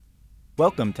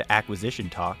Welcome to Acquisition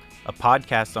Talk, a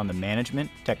podcast on the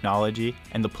management, technology,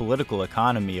 and the political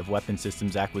economy of weapon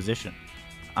systems acquisition.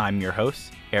 I'm your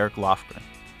host, Eric Lofgren.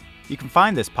 You can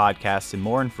find this podcast and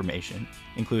more information,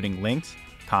 including links,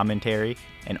 commentary,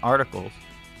 and articles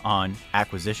on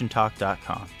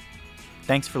acquisitiontalk.com.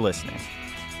 Thanks for listening.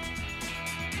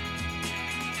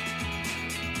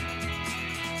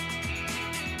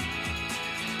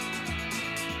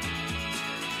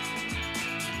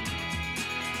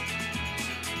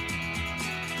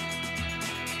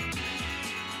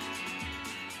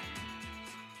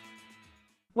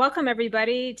 Welcome,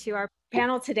 everybody, to our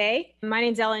panel today. My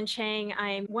name is Ellen Chang.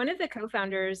 I'm one of the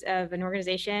co-founders of an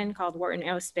organization called Wharton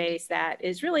Aerospace that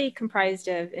is really comprised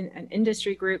of an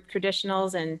industry group,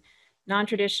 traditionals and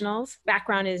non-traditionals.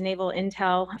 Background is naval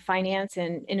intel, finance,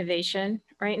 and innovation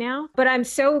right now. But I'm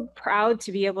so proud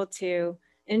to be able to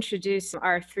introduce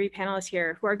our three panelists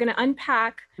here who are going to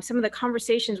unpack some of the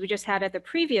conversations we just had at the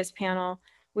previous panel,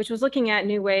 which was looking at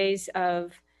new ways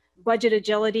of budget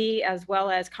agility, as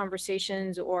well as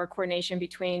conversations or coordination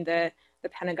between the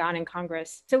Pentagon and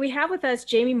Congress. So we have with us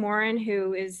Jamie Morin,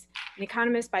 who is an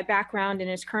economist by background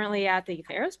and is currently at the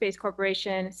Aerospace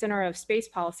Corporation Center of Space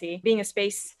Policy. Being a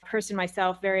space person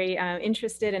myself, very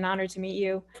interested and honored to meet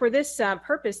you. For this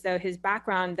purpose, though, his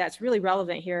background that's really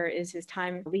relevant here is his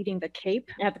time leading the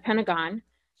CAPE at the Pentagon.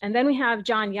 And then we have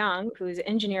John Young, who's an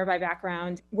engineer by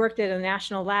background, worked at a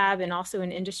national lab and also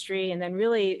in industry, and then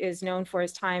really is known for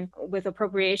his time with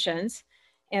appropriations.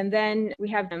 And then we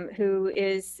have him, who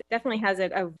definitely has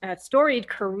a storied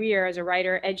career as a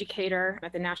writer, educator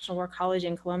at the National War College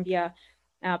in Columbia,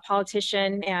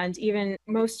 politician, and even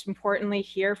most importantly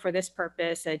here for this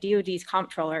purpose, DoD's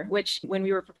comptroller, which when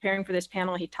we were preparing for this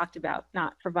panel, he talked about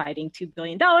not providing $2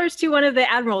 billion to one of the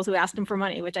admirals who asked him for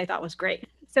money, which I thought was great.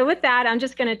 So with that, I'm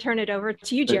just going to turn it over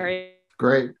to you, Jerry.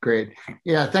 Great.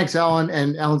 Yeah, thanks, Ellen.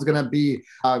 And Ellen's going to be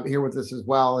here with us as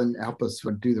well and help us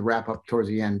do the wrap up towards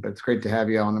the end. But it's great to have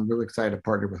you, Ellen. I'm really excited to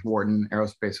partner with Wharton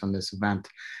Aerospace on this event.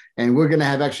 And we're going to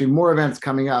have actually more events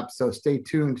coming up. So stay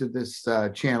tuned to this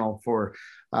channel for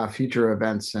future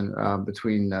events and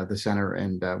between the center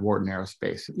and Wharton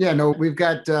Aerospace. Yeah, no, we've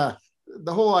got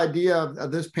the whole idea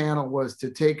of this panel was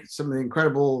to take some of the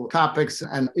incredible topics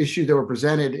and issues that were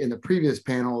presented in the previous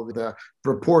panel, the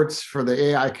reports for the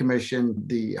AI Commission,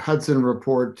 the Hudson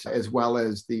report, as well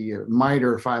as the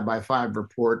MITRE 5x5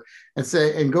 report,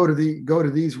 and go to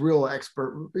these real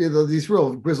expert, these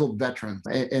real grizzled veterans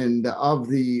and of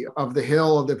the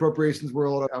Hill, of the appropriations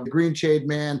world, of the Green Shade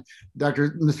Man,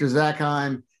 Mr.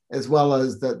 Zackheim, as well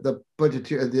as the budget,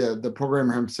 the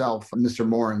programmer himself, Mr.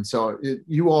 Morin. So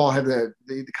you all have the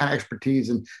kind of expertise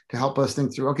and to help us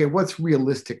think through, okay, what's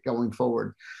realistic going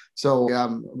forward? So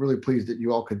I'm really pleased that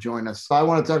you all could join us. So I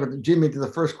want to talk with Jimmy to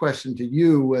the first question to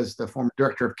you as the former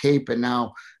director of CAPE and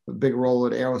now a big role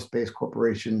at Aerospace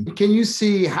Corporation. Can you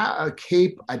see how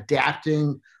CAPE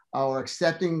adapting or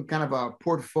accepting kind of a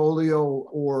portfolio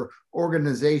or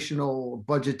organizational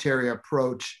budgetary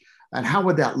approach? And how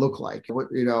would that look like,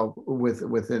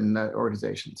 within the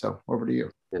organization? So over to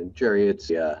you. And Jerry, it's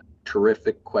a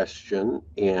terrific question.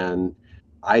 And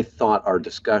I thought our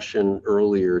discussion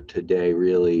earlier today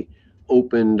really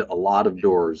opened a lot of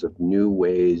doors of new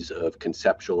ways of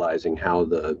conceptualizing how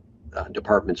the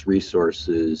department's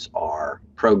resources are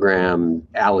programmed,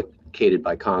 allocated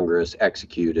by Congress,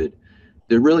 executed.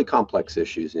 There are really complex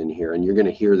issues in here. And you're going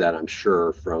to hear that, I'm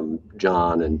sure, from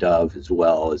John and Dov as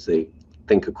well as they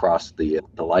think across the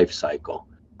life cycle.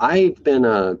 I've been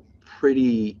a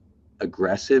pretty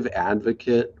aggressive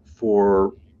advocate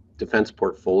for defense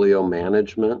portfolio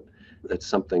management. That's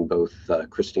something both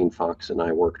Christine Fox and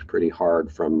I worked pretty hard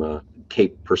from a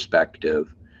CAPE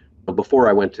perspective. Before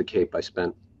I went to CAPE, I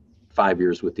spent 5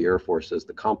 years with the Air Force as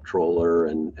the comptroller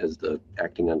and as the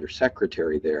acting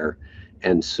undersecretary there.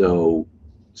 And so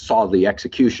saw the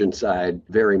execution side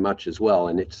very much as well.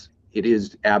 And it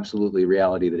is absolutely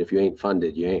reality that if you ain't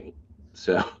funded, you ain't.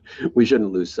 So we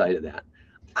shouldn't lose sight of that.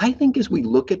 I think as we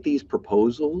look at these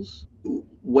proposals,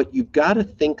 what you've got to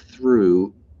think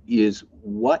through is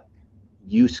what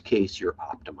use case you're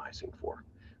optimizing for,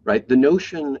 right? The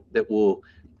notion that we'll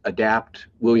adapt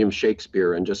William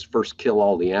Shakespeare and just first kill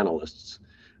all the analysts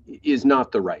is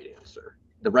not the right answer.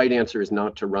 The right answer is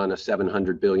not to run a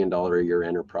 $700 billion a year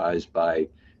enterprise by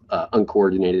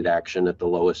uncoordinated action at the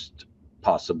lowest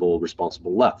possible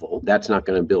responsible level. That's not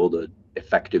going to build an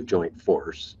effective joint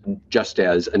force, just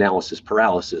as analysis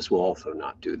paralysis will also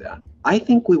not do that. I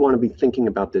think we want to be thinking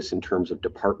about this in terms of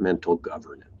departmental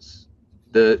governance.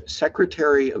 The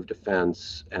Secretary of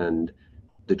Defense and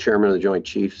the Chairman of the Joint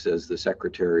Chiefs as the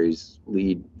Secretary's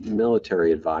lead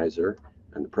military advisor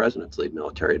and the president's lead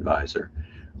military advisor,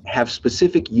 have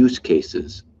specific use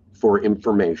cases for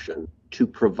information to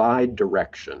provide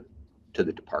direction to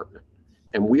the department.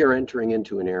 And we are entering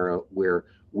into an era where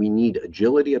we need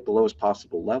agility at the lowest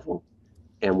possible level,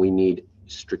 and we need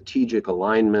strategic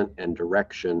alignment and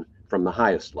direction from the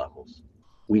highest levels.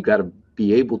 We've got to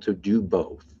be able to do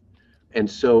both. And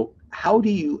so how do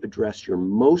you address your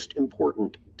most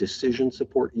important decision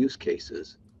support use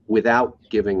cases without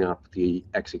giving up the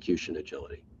execution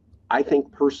agility? I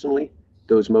think personally,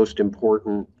 those most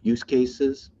important use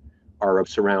cases are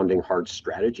surrounding hard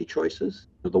strategy choices,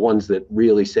 the ones that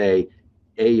really say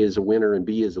A is a winner and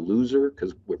B is a loser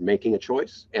because we're making a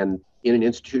choice. And in an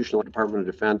institution like Department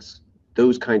of Defense,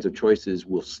 those kinds of choices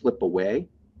will slip away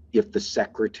if the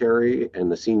secretary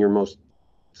and the senior most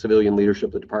civilian leadership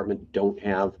of the department don't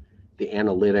have the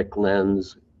analytic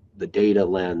lens, the data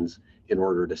lens, in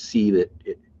order to see that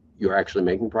you're actually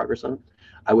making progress on.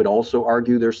 I would also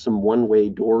argue there's some one-way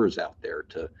doors out there,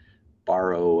 to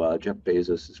borrow Jeff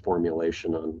Bezos'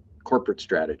 formulation on corporate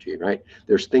strategy, right?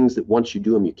 There's things that once you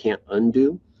do them, you can't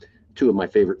undo. Two of my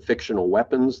favorite fictional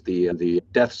weapons, the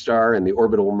Death Star and the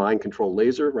orbital mind control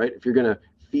laser, right? If you're going to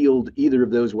field either of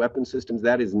those weapon systems,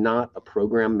 that is not a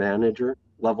program manager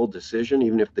level decision,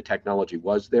 even if the technology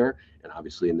was there. And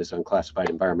obviously in this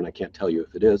unclassified environment, I can't tell you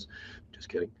if it is. Just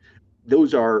kidding.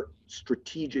 Those are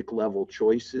strategic level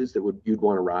choices that you'd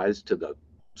want to rise to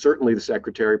certainly the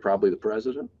secretary, probably the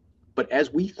president. But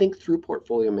as we think through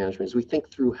portfolio management, as we think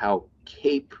through how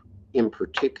CAPE in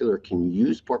particular can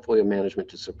use portfolio management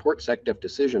to support SecDef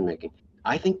decision making,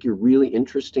 I think your really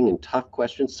interesting and tough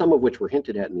questions, some of which were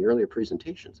hinted at in the earlier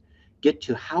presentations, get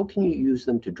to how can you use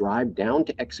them to drive down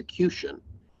to execution,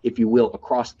 if you will,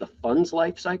 across the fund's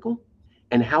life cycle,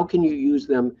 and how can you use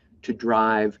them to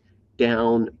drive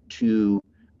down to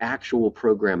actual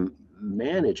program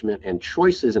management and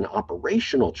choices and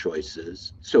operational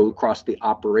choices, so across the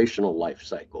operational life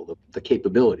cycle, the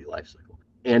capability life cycle.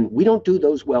 And we don't do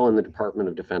those well in the Department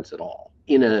of Defense at all.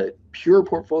 In a pure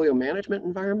portfolio management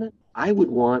environment, I would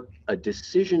want a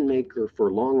decision maker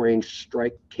for long-range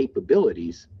strike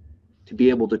capabilities to be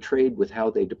able to trade with how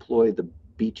they deploy the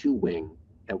B-2 wing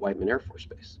at Whiteman Air Force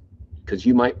Base. Because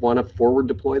you might want to forward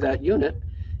deploy that unit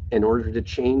in order to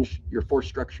change your force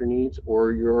structure needs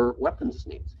or your weapons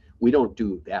needs. We don't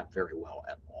do that very well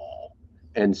at all.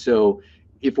 And so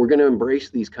if we're going to embrace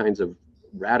these kinds of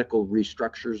radical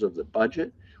restructures of the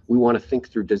budget, we want to think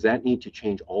through, does that need to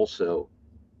change also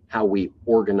how we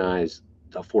organize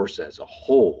the force as a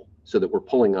whole so that we're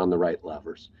pulling on the right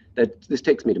levers? This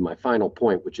takes me to my final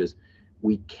point, which is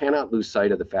we cannot lose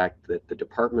sight of the fact that the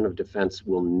Department of Defense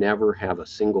will never have a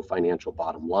single financial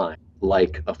bottom line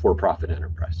like a for-profit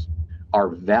enterprise. Our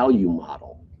value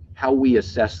model, how we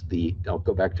assess I'll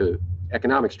go back to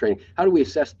economics training, how do we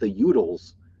assess the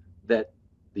utils that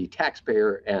the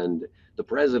taxpayer and the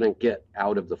president get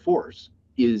out of the force,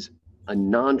 is a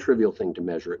non-trivial thing to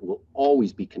measure. It will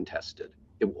always be contested.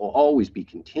 It will always be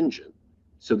contingent.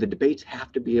 So the debates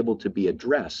have to be able to be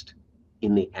addressed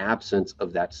in the absence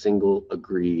of that single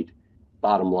agreed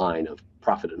bottom line of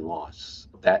profit and loss.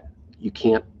 That you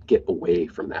can't get away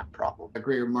from that problem.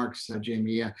 Great remarks,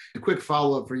 Jamie. A quick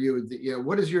follow-up for you.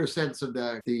 What is your sense of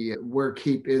the where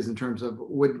CAPE is in terms of,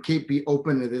 would CAPE be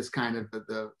open to this kind of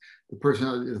the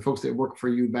personnel, the folks that work for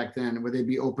you back then, would they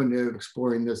be open to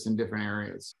exploring this in different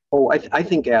areas? Oh, I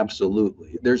think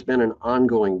absolutely. There's been an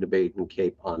ongoing debate in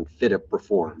CAPE on FIDIP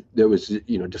reform. There was,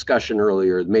 discussion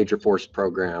earlier, major force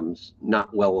programs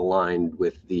not well aligned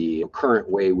with the current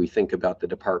way we think about the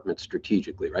department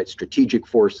strategically, right? Strategic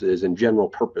forces and general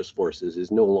purpose forces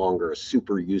is no longer a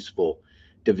super useful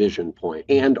division point.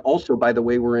 And also, by the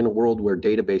way, we're in a world where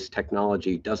database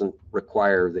technology doesn't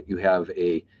require that you have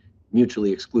a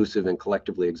mutually exclusive and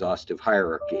collectively exhaustive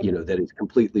hierarchy, that is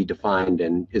completely defined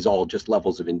and is all just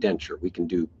levels of indenture. We can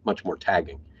do much more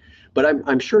tagging. But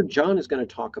I'm sure John is going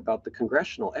to talk about the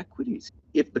congressional equities.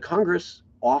 If the Congress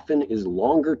often is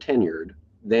longer tenured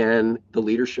than the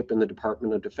leadership in the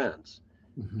Department of Defense,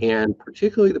 and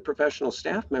particularly the professional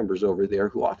staff members over there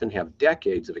who often have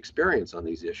decades of experience on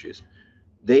these issues,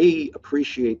 they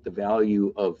appreciate the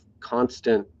value of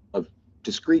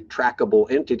discrete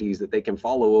trackable entities that they can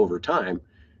follow over time,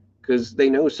 because they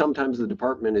know sometimes the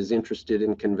department is interested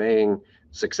in conveying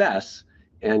success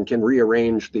and can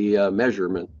rearrange the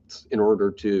measurements in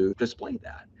order to display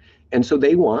that. And so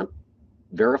they want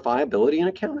verifiability and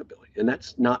accountability, and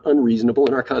that's not unreasonable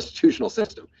in our constitutional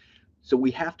system. So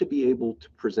we have to be able to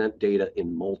present data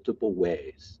in multiple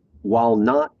ways while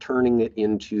not turning it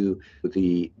into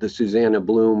the Susanna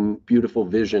Bloom beautiful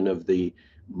vision of the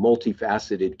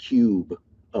multifaceted cube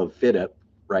of FIDIP,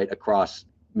 right, across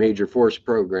major force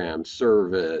program,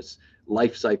 service,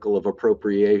 life cycle of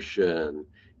appropriation,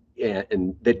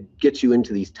 and that gets you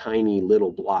into these tiny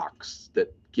little blocks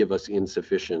that give us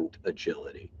insufficient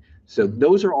agility. So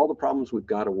those are all the problems we've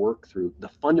got to work through. The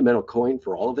fundamental coin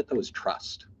for all of it, though, is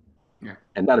trust. Yeah.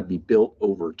 And that to be built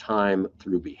over time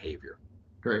through behavior.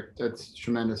 Great. That's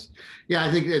tremendous. Yeah,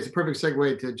 I think it's a perfect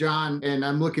segue to John. And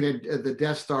I'm looking at the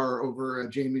Death Star over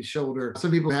Jamie's shoulder.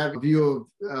 Some people have a view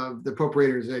of the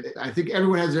appropriators. I think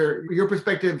everyone has your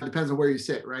perspective depends on where you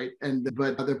sit, right?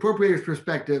 But the appropriators'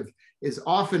 perspective is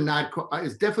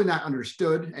definitely not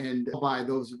understood and by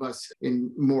those of us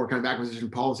in more kind of acquisition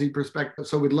policy perspective.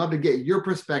 So we'd love to get your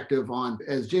perspective on,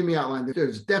 as Jamie outlined, that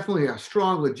there's definitely a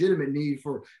strong, legitimate need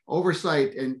for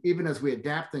oversight. And even as we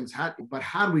adapt things, how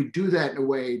do we do that in a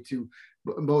way to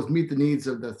both meet the needs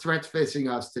of the threats facing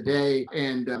us today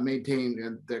and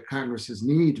maintain the Congress's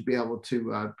need to be able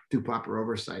to do proper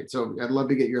oversight? So I'd love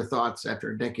to get your thoughts after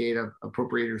a decade of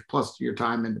appropriators plus your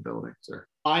time in the building, sir.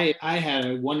 I had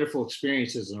a wonderful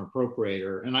experience as an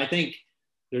appropriator, and I think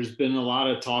there's been a lot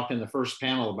of talk in the first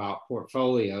panel about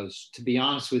portfolios. To be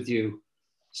honest with you,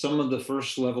 some of the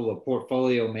first level of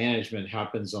portfolio management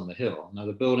happens on the Hill. Now,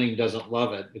 the building doesn't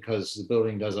love it because the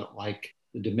building doesn't like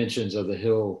the dimensions of the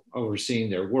Hill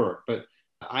overseeing their work. But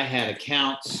I had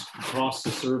accounts across the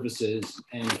services,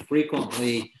 and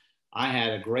frequently I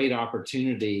had a great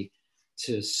opportunity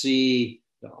to see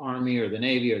the Army or the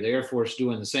Navy or the Air Force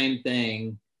doing the same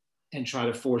thing and try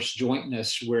to force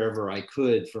jointness wherever I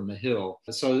could from the Hill.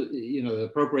 So, the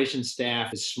appropriation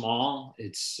staff is small.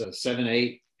 It's 7,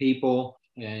 8 people.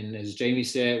 And as Jamie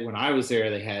said, when I was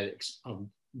there, they had a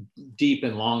deep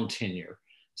and long tenure.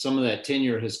 Some of that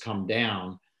tenure has come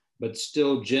down, but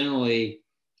still generally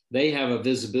they have a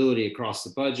visibility across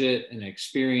the budget and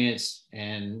experience.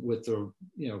 And with the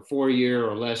 4-year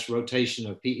or less rotation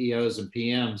of PEOs and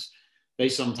PMs, they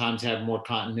sometimes have more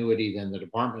continuity than the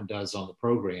department does on the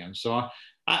program. So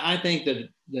I think that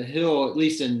the Hill, at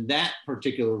least in that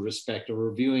particular respect of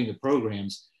reviewing the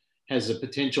programs, has the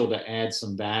potential to add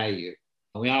some value.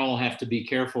 We all have to be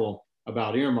careful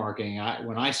about earmarking.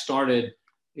 When I started,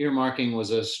 earmarking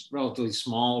was a relatively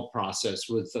small process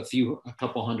with a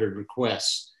couple hundred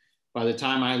requests. By the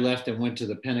time I left and went to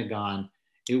the Pentagon,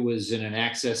 it was in an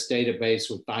access database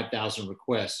with 5,000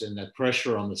 requests, and the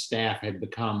pressure on the staff had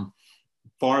become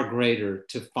far greater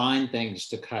to find things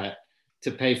to cut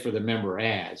to pay for the member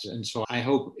ads. And so I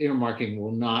hope earmarking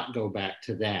will not go back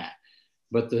to that.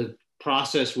 But the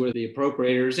process where the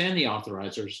appropriators and the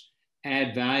authorizers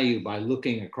add value by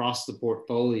looking across the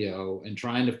portfolio and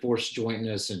trying to force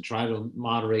jointness and try to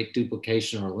moderate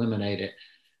duplication or eliminate it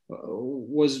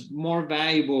was more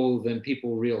valuable than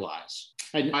people realize.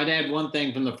 I'd add one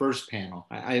thing from the first panel.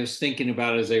 I was thinking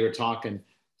about it as they were talking.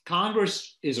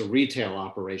 Congress is a retail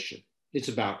operation. It's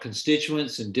about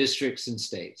constituents and districts and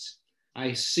states.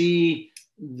 I see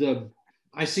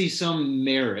some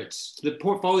merits. The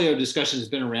portfolio discussion has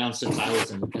been around since I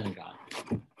was in the Pentagon.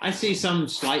 I see some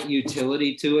slight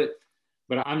utility to it,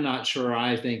 but I'm not sure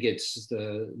I think it's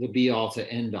the be all to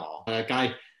end all. Like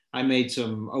I made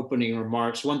some opening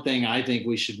remarks. One thing I think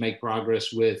we should make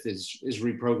progress with is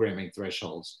reprogramming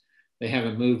thresholds. They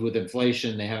haven't moved with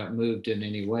inflation. They haven't moved in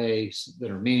any ways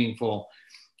that are meaningful.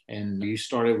 And you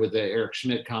started with the Eric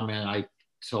Schmidt comment. I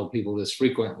tell people this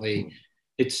frequently.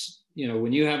 It's,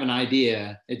 when you have an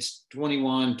idea, it's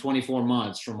 21, 24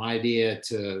 months from idea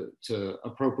to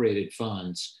appropriated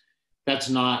funds. That's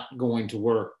not going to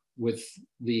work with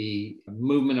the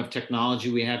movement of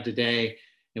technology we have today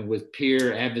and with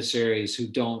peer adversaries who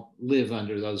don't live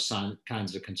under those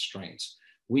kinds of constraints.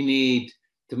 We need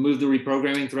to move the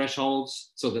reprogramming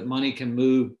thresholds so that money can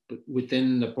move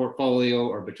within the portfolio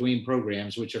or between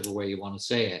programs, whichever way you want to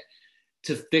say it,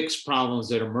 to fix problems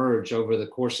that emerge over the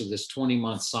course of this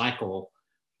 20-month cycle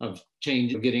of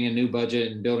change, of getting a new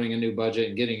budget and building a new budget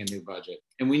and getting a new budget.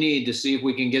 And we need to see if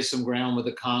we can get some ground with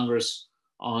the Congress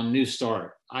on New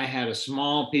Start. I had a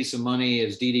small piece of money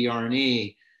as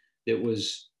DDR&E that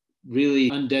was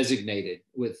really undesignated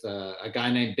with a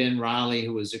guy named Ben Riley,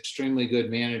 who was an extremely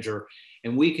good manager.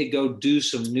 And we could go do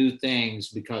some new things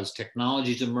because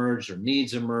technologies emerged or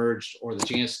needs emerged, or the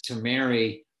chance to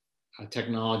marry a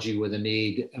technology with a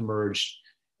need emerged.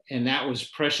 And that was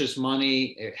precious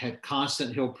money. It had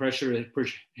constant Hill pressure.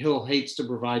 Hill hates to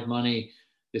provide money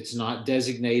that's not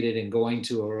designated and going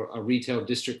to a retail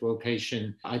district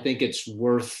location. I think it's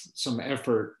worth some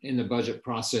effort in the budget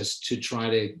process to try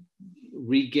to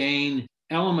regain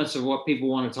elements of what people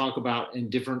want to talk about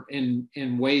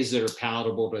in ways that are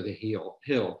palatable to the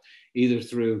Hill, either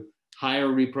through higher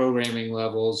reprogramming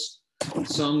levels,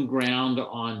 some ground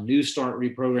on new start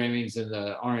reprogrammings in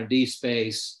the R&D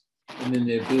space, and then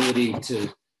the ability to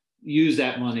use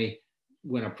that money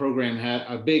when a program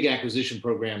a big acquisition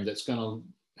program that's going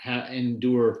to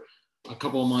endure a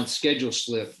couple of months schedule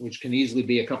slip, which can easily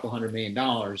be a couple $100 million.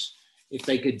 If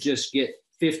they could just get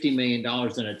 $50 million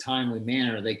in a timely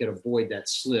manner, they could avoid that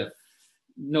slip.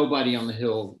 Nobody on the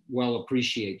Hill well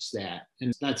appreciates that.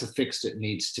 And that's a fix that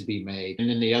needs to be made. And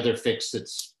then the other fix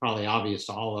that's probably obvious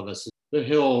to all of us, the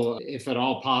Hill, if at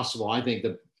all possible, I think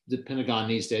the Pentagon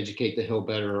needs to educate the Hill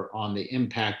better on the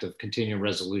impact of continuing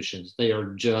resolutions. They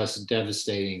are just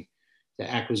devastating to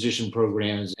acquisition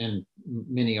programs and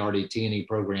many RDT&E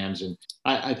programs. And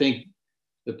I think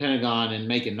the Pentagon, and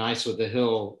making nice with the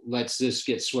Hill, lets this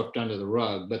get swept under the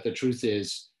rug. But the truth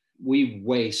is, we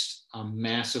waste a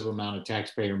massive amount of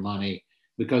taxpayer money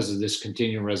because of this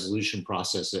continuing resolution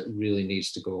process that really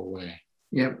needs to go away.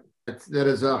 Yep. That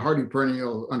is a hardy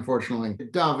perennial, unfortunately.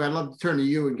 Dov, I'd love to turn to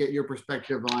you and get your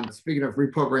perspective on, speaking of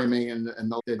reprogramming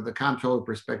and the comptroller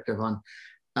perspective on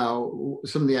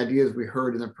some of the ideas we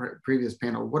heard in the previous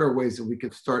panel. What are ways that we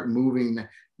could start moving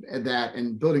that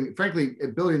and building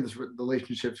this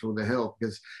relationships with the Hill,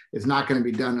 because it's not going to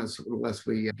be done unless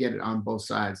we get it on both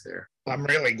sides there. I'm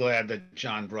really glad that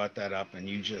John brought that up, and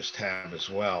you just have as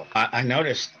well. I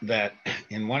noticed that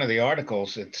in one of the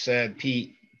articles it said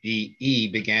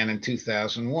PBE began in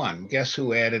 2001. Guess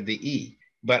who added the E?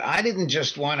 But I didn't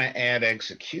just want to add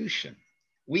execution.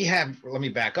 Let me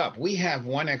back up. We have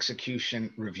one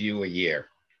execution review a year,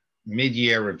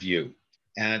 mid-year review.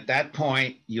 And at that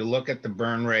point, you look at the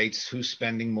burn rates, who's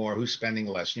spending more, who's spending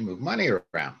less, you move money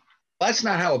around. That's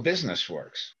not how a business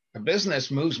works. A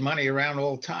business moves money around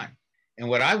all the time. And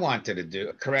what I wanted to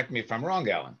do, correct me if I'm wrong,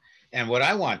 Ellen, and what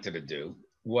I wanted to do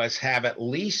was have at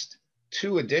least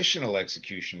 2 additional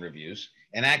execution reviews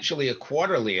and actually a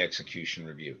quarterly execution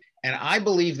review. And I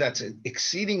believe that's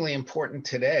exceedingly important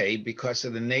today because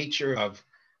of the nature of,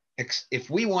 if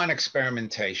we want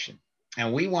experimentation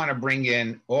and we want to bring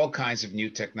in all kinds of new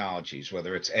technologies,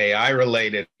 whether it's AI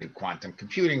related, quantum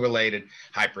computing related,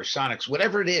 hypersonics,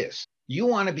 whatever it is, you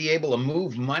want to be able to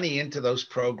move money into those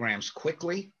programs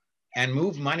quickly and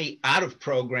move money out of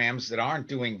programs that aren't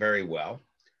doing very well,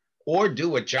 or do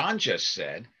what John just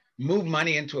said, move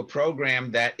money into a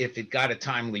program that, if it got a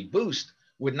timely boost,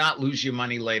 would not lose you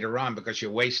money later on because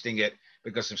you're wasting it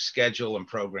because of schedule and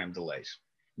program delays.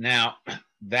 Now,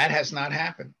 that has not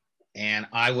happened. And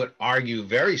I would argue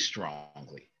very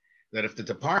strongly that if the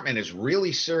department is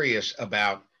really serious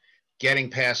about getting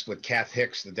past what Kath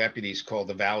Hicks, the deputies, call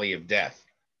the valley of death,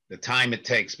 the time it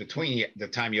takes between the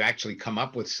time you actually come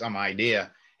up with some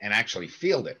idea and actually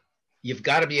field it, you've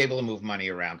got to be able to move money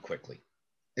around quickly.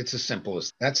 It's as simple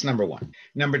as that's number one.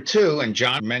 Number two, and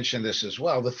John mentioned this as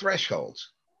well, the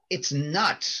thresholds. It's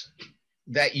nuts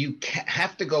that you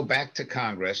have to go back to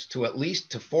Congress to at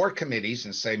least to 4 committees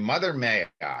and say, Mother, may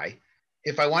I,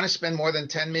 if I want to spend more than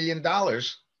 $10 million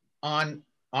on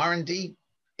R&D,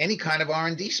 any kind of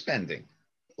R&D spending.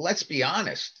 Let's be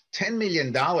honest, $10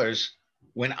 million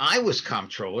when I was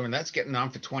comptroller, and that's getting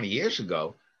on for 20 years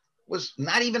ago, was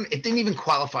not even, it didn't even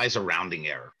qualify as a rounding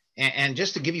error. And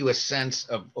just to give you a sense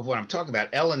of what I'm talking about,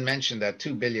 Ellen mentioned that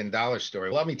 $2 billion story.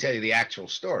 Well, let me tell you the actual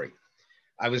story.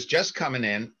 I was just coming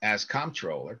in as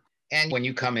comptroller. And when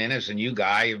you come in as a new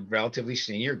guy, a relatively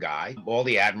senior guy, all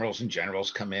the admirals and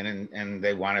generals come in and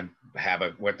they want to have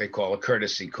what they call a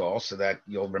courtesy call so that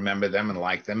you'll remember them and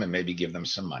like them and maybe give them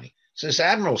some money. So this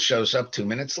admiral shows up 2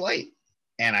 minutes late.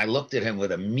 And I looked at him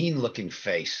with a mean looking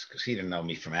face because he didn't know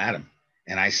me from Adam.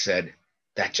 And I said,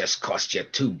 that just cost you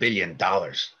 $2 billion.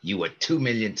 You were 2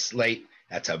 minutes late.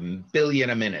 That's $1 billion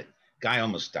a minute. Guy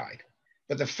almost died.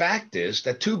 But the fact is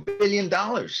that $2 billion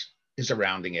is a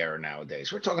rounding error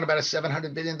nowadays. We're talking about a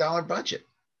 $700 billion budget.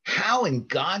 How in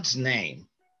God's name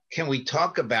can we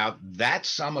talk about that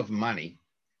sum of money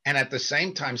and at the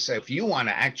same time say, if you want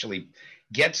to actually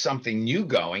get something new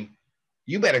going,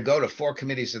 you better go to 4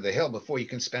 committees of the Hill before you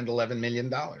can spend $11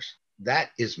 million.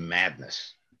 That is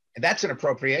madness. And that's an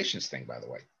appropriations thing, by the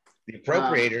way. The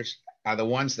appropriators are the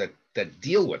ones that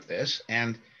deal with this.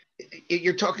 And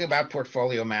you're talking about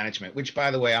portfolio management, which,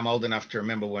 by the way, I'm old enough to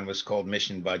remember when it was called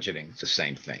mission budgeting. It's the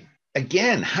same thing.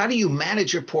 Again, how do you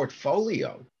manage your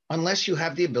portfolio unless you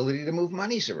have the ability to move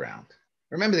monies around?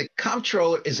 Remember, the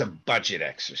comptroller is a budget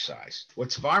exercise.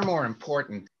 What's far more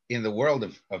important in the world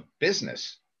of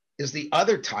business is the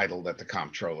other title that the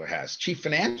comptroller has, chief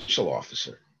financial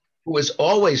officer, who is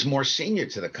always more senior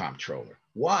to the comptroller.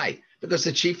 Why? Because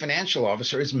the chief financial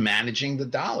officer is managing the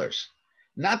dollars.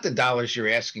 Not the dollars you're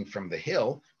asking from the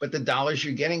Hill, but the dollars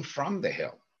you're getting from the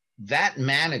Hill. That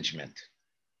management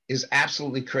is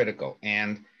absolutely critical.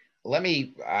 And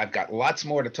I've got lots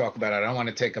more to talk about. I don't want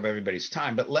to take up everybody's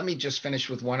time, but let me just finish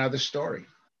with one other story.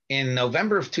 In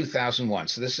November of 2001,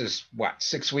 so this is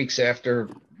 6 weeks after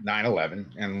 9/11,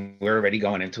 and we're already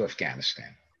going into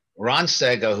Afghanistan. Ron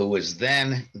Sega, who was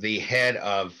then the head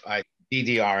of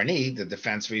DDR&E, the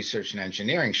Defense Research and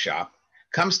Engineering Shop,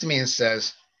 comes to me and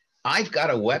says, I've got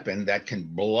a weapon that can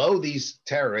blow these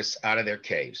terrorists out of their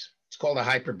caves. It's called a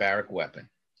hyperbaric weapon.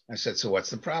 I said, so what's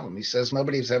the problem? He says,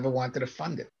 nobody's ever wanted to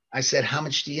fund it. I said, how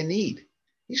much do you need?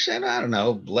 He said, I don't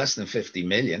know, less than 50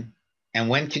 million. And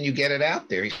when can you get it out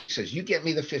there? He says, you get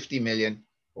me the 50 million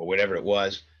or whatever it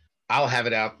was. I'll have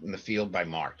it out in the field by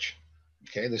March.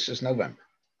 Okay, this is November.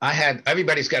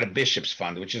 Everybody's got a Bishop's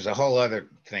Fund, which is a whole other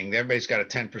thing. Everybody's got a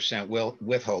 10%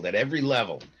 withhold at every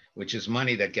level, which is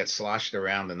money that gets sloshed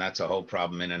around, and that's a whole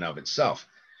problem in and of itself.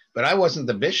 But I wasn't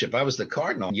the bishop. I was the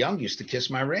cardinal. Young used to kiss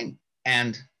my ring.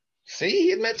 And see,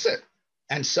 he admits it.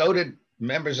 And so did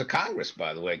members of Congress,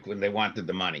 by the way, when they wanted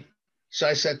the money. So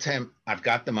I said to him, I've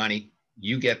got the money.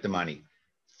 You get the money.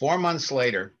 4 months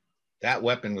later, that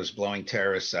weapon was blowing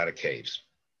terrorists out of caves.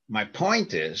 My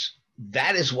point is,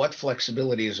 that is what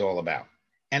flexibility is all about.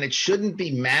 And it shouldn't be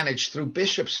managed through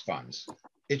Bishop's funds.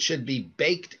 It should be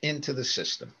baked into the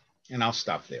system. And I'll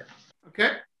stop there.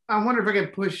 Okay. I wonder if I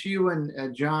could push you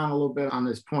and John a little bit on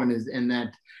this point, is in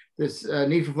that this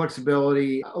need for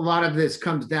flexibility, a lot of this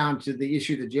comes down to the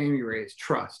issue that Jamie raised,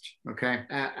 trust. Okay.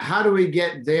 How do we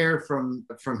get there from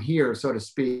here, so to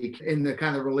speak, in the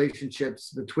kind of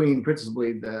relationships between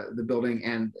principally the building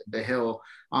and the Hill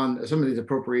on some of these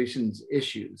appropriations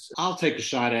issues? I'll take a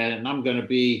shot at it, and I'm going to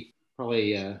be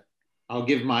probably, I'll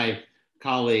give my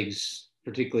colleagues,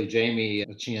 particularly Jamie,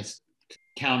 a chance to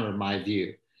counter my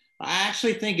view. I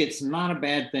actually think it's not a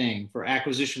bad thing for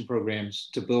acquisition programs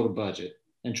to build a budget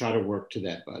and try to work to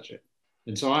that budget.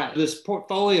 And so this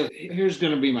portfolio, here's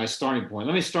going to be my starting point.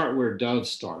 Let me start where Dove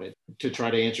started to try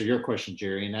to answer your question,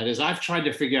 Jerry. And that is, I've tried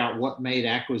to figure out what made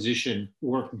acquisition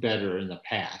work better in the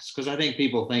past, because I think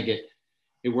people think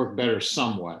it worked better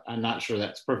somewhat. I'm not sure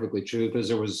that's perfectly true, because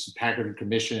there was Packard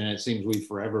Commission, and it seems we've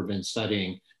forever been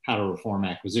studying how to reform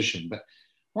acquisition. But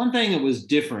one thing that was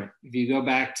different, if you go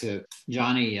back to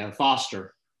Johnny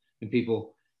Foster and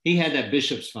people, he had that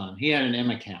Bishop's Fund. He had an M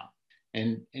account.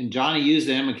 And Johnny used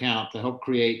the M account to help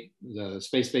create the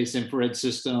space-based infrared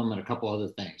system and a couple other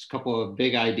things, a couple of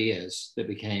big ideas that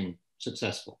became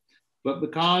successful. But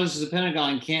because the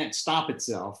Pentagon can't stop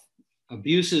itself,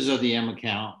 abuses of the M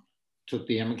account took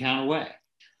the M account away.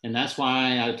 And that's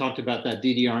why I talked about that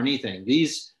DDR&E thing.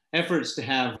 These efforts to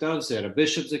have, Dove said, a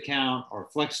Bishop's account or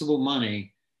flexible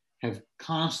money have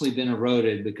constantly been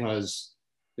eroded because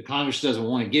the Congress doesn't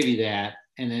want to give you that.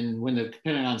 And then when the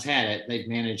Pentagon's had it, they've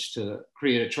managed to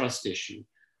create a trust issue.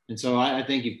 And so I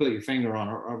think you put your finger on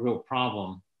a real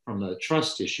problem from the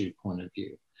trust issue point of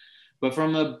view. But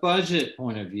from the budget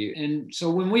point of view, and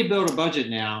so when we build a budget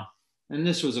now, and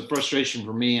this was a frustration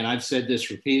for me, and I've said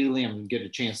this repeatedly, I'm going to get a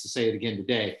chance to say it again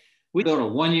today. We built a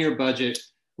one-year budget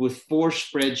with 4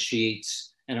 spreadsheets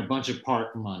and a bunch of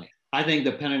park money. I think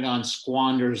the Pentagon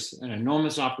squanders an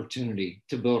enormous opportunity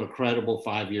to build a credible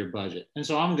 5-year budget. And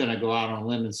so I'm going to go out on a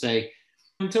limb and say,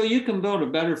 until you can build a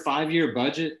better 5-year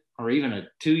budget or even a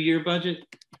 2-year budget,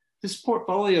 this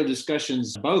portfolio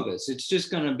discussion's bogus. It's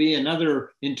just going to be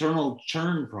another internal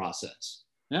churn process.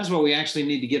 And that's what we actually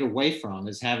need to get away from,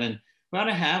 is we ought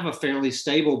to have a fairly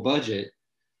stable budget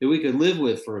that we could live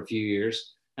with for a few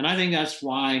years. And I think that's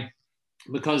why,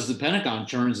 because the Pentagon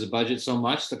churns the budget so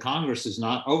much, the Congress is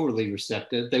not overly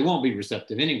receptive. They won't be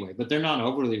receptive anyway, but they're not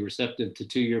overly receptive to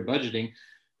 2-year budgeting,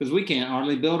 because we can't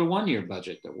hardly build a 1-year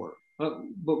budget that works.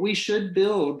 But we should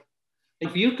build,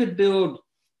 if you could build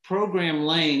program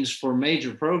lanes for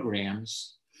major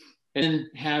programs and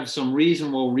have some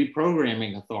reasonable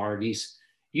reprogramming authorities,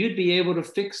 you'd be able to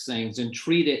fix things and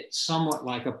treat it somewhat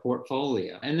like a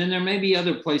portfolio. And then there may be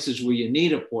other places where you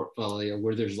need a portfolio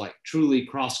where there's like truly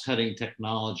cross-cutting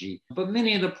technology. But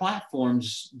many of the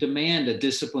platforms demand a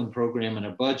disciplined program and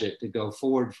a budget to go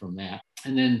forward from that.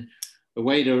 And then the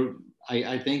way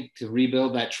I think to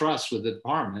rebuild that trust with the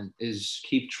department is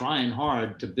keep trying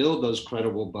hard to build those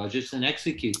credible budgets and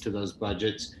execute to those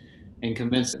budgets and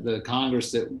convince the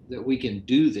Congress that we can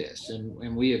do this.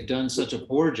 And we have done such a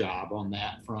poor job on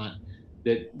that front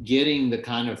that getting the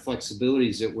kind of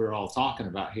flexibilities that we're all talking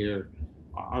about here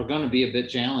are going to be a bit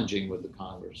challenging with the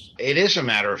Congress. It is a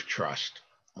matter of trust.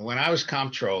 When I was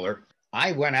comptroller,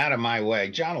 I went out of my way,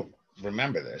 John will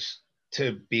remember this,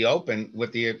 to be open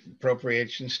with the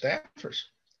appropriation staffers.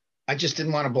 I just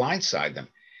didn't want to blindside them.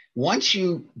 Once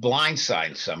you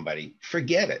blindside somebody,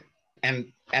 forget it.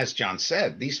 And as John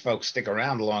said, these folks stick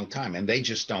around a long time and they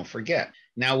just don't forget.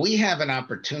 Now we have an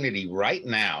opportunity right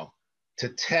now to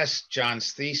test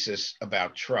John's thesis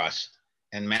about trust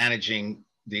and managing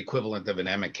the equivalent of an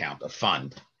M account, a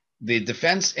fund. The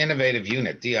Defense Innovative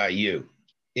Unit, DIU,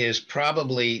 is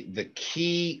probably the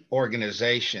key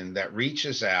organization that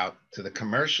reaches out to the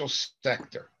commercial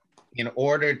sector in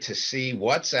order to see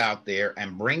what's out there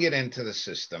and bring it into the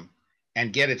system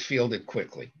and get it fielded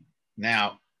quickly.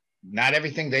 Now, not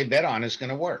everything they bet on is going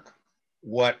to work.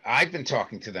 What I've been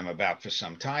talking to them about for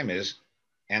some time is,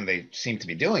 and they seem to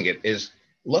be doing it, is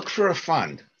look for a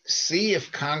fund. See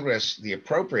if Congress, the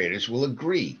appropriators, will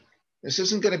agree. This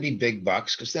isn't going to be big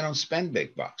bucks because they don't spend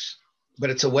big bucks,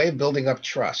 but it's a way of building up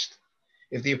trust.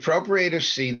 If the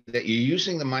appropriators see that you're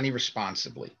using the money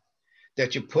responsibly,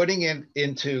 that you're putting it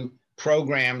into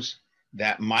programs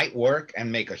that might work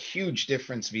and make a huge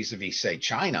difference vis-a-vis, say,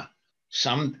 China,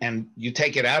 and you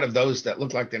take it out of those that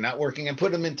look like they're not working and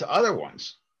put them into other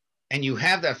ones. And you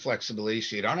have that flexibility,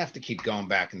 so you don't have to keep going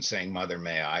back and saying, Mother,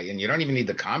 may I? And you don't even need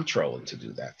the comptroller to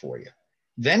do that for you.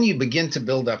 Then you begin to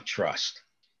build up trust.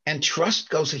 And trust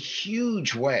goes a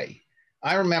huge way.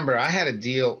 I remember I had a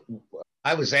deal.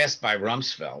 I was asked by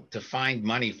Rumsfeld to find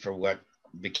money for what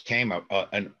became a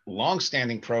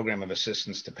longstanding program of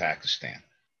assistance to Pakistan.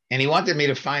 And he wanted me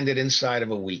to find it inside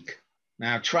of a week.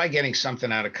 Now, try getting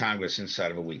something out of Congress inside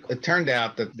of a week. It turned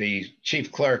out that the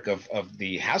chief clerk of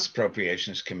the House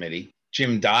Appropriations Committee,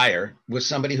 Jim Dyer, was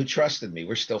somebody who trusted me.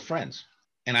 We're still friends.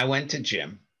 And I went to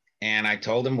Jim and I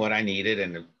told him what I needed,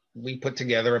 and we put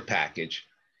together a package.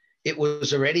 It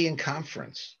was already in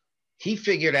conference. He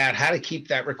figured out how to keep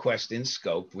that request in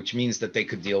scope, which means that they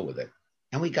could deal with it.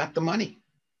 And we got the money.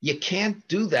 You can't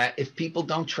do that if people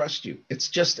don't trust you. It's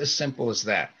just as simple as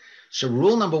that. So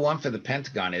rule number one for the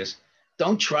Pentagon is,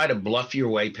 don't try to bluff your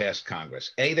way past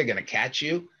Congress. A, they're going to catch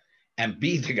you, and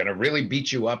B, they're going to really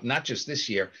beat you up, not just this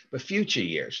year, but future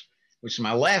years, which is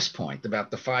my last point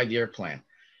about the 5-year plan.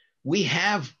 We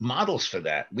have models for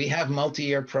that. We have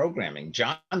multi-year programming.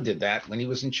 John did that when he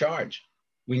was in charge.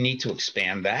 We need to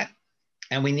expand that,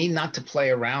 and we need not to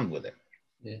play around with it.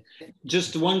 Yeah.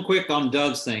 Just one quick on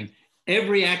Dove's thing.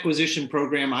 Every acquisition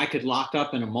program I could lock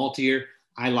up in a multi-year,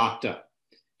 I locked up.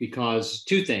 Because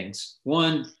two things.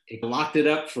 One, it locked it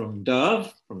up from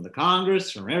Dove, from the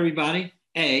Congress, from everybody,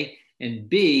 A. And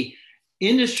B,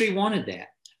 industry wanted that.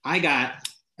 I got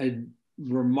a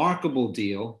remarkable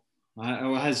deal.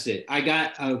 I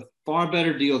got a far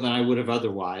better deal than I would have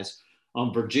otherwise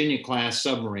on Virginia-class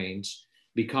submarines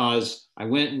because I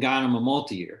went and got them a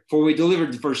multi-year before we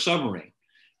delivered the first submarine,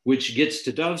 which gets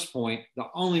to Dove's point. The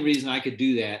only reason I could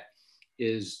do that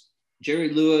is Jerry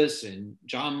Lewis and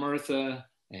John Murtha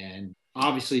and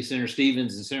obviously Senator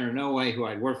Stevens and Senator Noe, who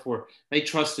I'd worked for, they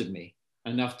trusted me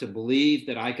enough to believe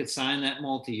that I could sign that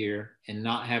multi-year and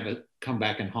not have it come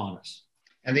back and haunt us.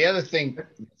 And the other thing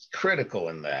that's critical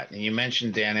in that, and you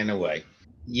mentioned Dan Inouye,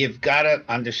 you've got to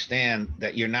understand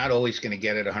that you're not always going to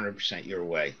get it 100% your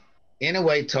way.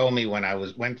 Inouye told me when I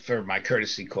went for my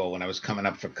courtesy call when I was coming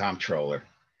up for comptroller,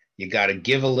 you got to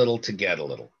give a little to get a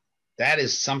little. That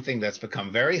is something that's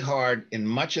become very hard in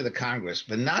much of the Congress,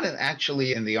 but not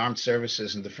actually in the Armed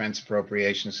Services and Defense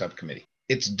Appropriations Subcommittee.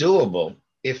 It's doable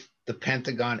if the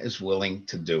Pentagon is willing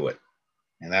to do it.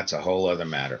 And that's a whole other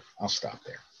matter. I'll stop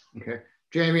there. Okay.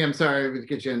 Jamie, I'm sorry to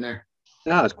get you in there.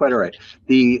 No, it's quite all right.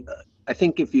 I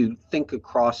think if you think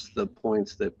across the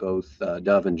points that both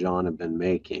Dove and John have been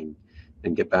making,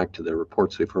 and get back to the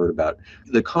reports we've heard about,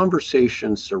 the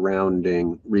conversation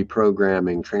surrounding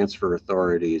reprogramming, transfer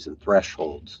authorities, and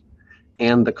thresholds,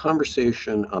 and the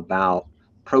conversation about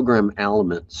program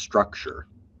element structure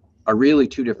are really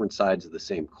two different sides of the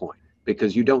same coin,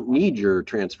 because you don't need your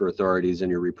transfer authorities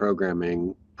and your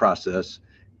reprogramming process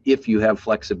if you have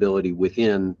flexibility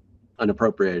within an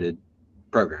appropriated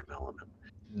program element.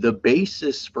 The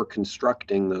basis for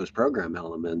constructing those program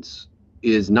elements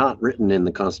is not written in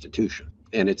the Constitution.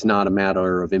 And it's not a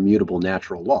matter of immutable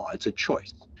natural law. It's a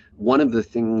choice. One of the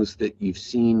things that you've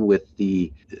seen with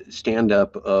the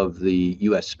stand-up of the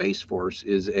U.S. Space Force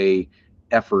is a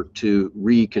effort to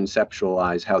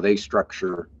reconceptualize how they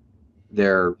structure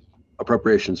their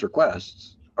appropriations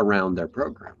requests around their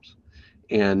programs.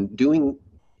 And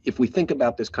if we think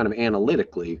about this kind of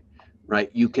analytically, right,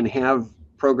 you can have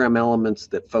program elements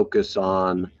that focus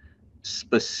on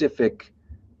specific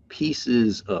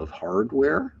pieces of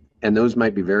hardware, and those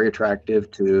might be very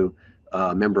attractive to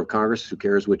a member of Congress who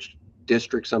cares which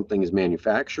district something is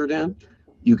manufactured in.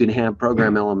 You can have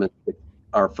program elements that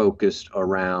are focused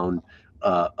around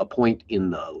a point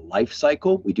in the life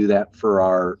cycle. We do that for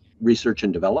our research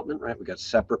and development, right? We've got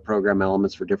separate program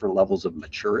elements for different levels of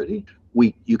maturity.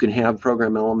 You can have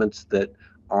program elements that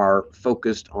are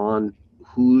focused on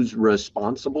who's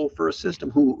responsible for a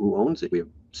system, who owns it. We have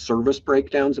service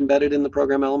breakdowns embedded in the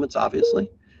program elements, obviously.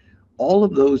 All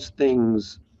of those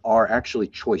things are actually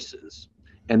choices.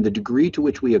 And the degree to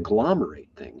which we agglomerate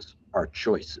things are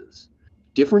choices.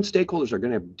 Different stakeholders are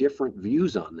going to have different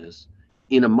views on this.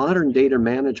 In a modern data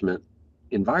management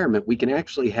environment, we can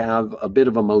actually have a bit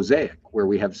of a mosaic where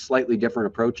we have slightly different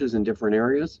approaches in different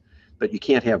areas, but you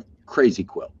can't have crazy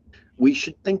quilt. We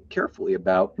should think carefully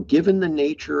about, given the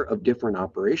nature of different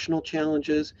operational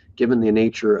challenges, given the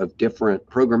nature of different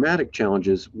programmatic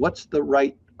challenges, what's the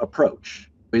right approach?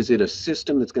 Is it a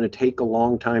system that's going to take a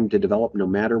long time to develop no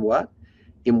matter what?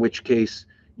 In which case,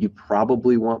 you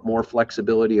probably want more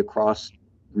flexibility across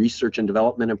research and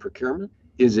development and procurement?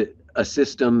 Is it a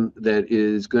system that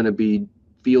is going to be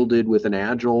fielded with an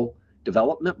agile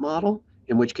development model,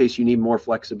 in which case you need more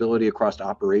flexibility across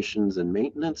operations and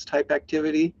maintenance type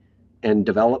activity and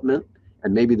development,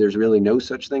 and maybe there's really no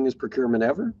such thing as procurement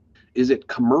ever? Is it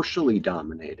commercially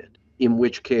dominated, in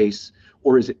which case,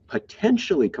 or is it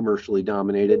potentially commercially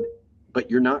dominated,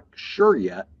 but you're not sure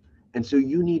yet, and so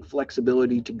you need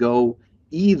flexibility to go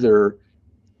either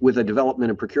with a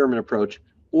development and procurement approach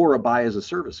or a buy as a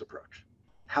service approach?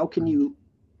 How can you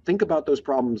think about those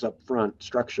problems up front,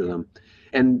 structure them?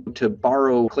 And to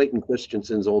borrow Clayton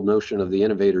Christensen's old notion of the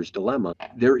innovator's dilemma,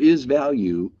 there is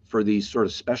value for these sort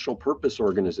of special purpose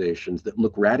organizations that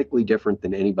look radically different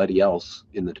than anybody else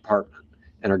in the department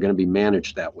and are going to be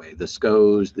managed that way. The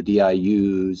SCOs, the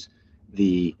DIUs,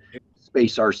 the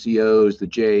space RCOs, the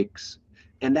JAKES,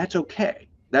 and that's okay.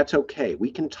 That's okay.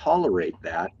 We can tolerate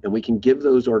that, and we can give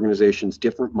those organizations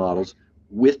different models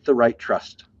with the right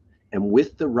trust and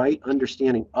with the right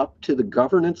understanding up to the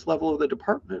governance level of the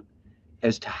department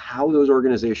as to how those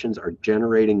organizations are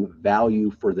generating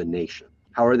value for the nation.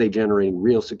 How are they generating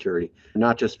real security,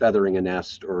 not just feathering a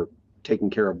nest or taking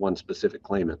care of one specific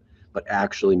claimant, but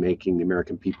actually making the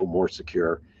American people more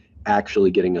secure,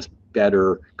 actually getting us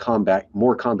better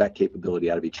more combat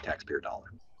capability out of each taxpayer dollar.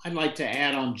 I'd like to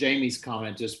add on Jamie's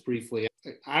comment just briefly.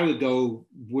 I would go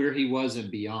where he was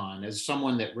and beyond. As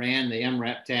someone that ran the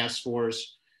MREP task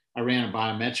force, I ran a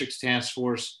biometrics task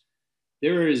force.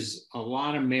 There is a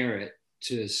lot of merit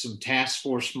to some task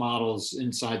force models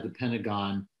inside the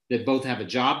Pentagon that both have a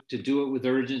job to do it with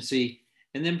urgency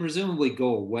and then presumably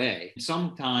go away.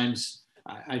 Sometimes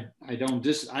I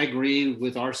agree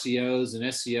with RCOs and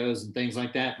SCOs and things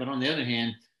like that. But on the other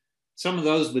hand, some of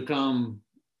those become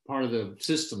part of the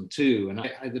system too.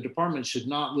 And the department should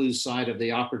not lose sight of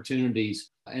the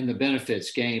opportunities and the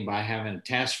benefits gained by having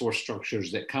task force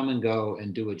structures that come and go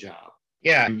and do a job.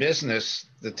 Yeah, in business,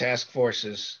 the task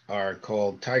forces are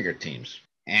called tiger teams.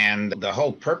 And the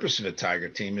whole purpose of a tiger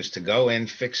team is to go in,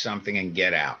 fix something, and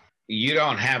get out. You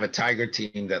don't have a tiger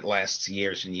team that lasts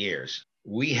years and years.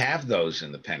 We have those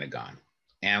in the Pentagon.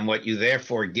 And what you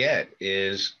therefore get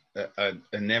is a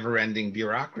never-ending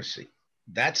bureaucracy.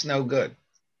 That's no good.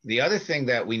 The other thing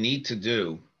that we need to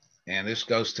do, and this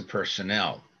goes to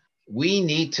personnel, we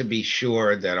need to be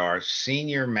sure that our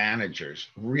senior managers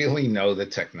really know the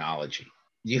technology.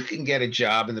 You can get a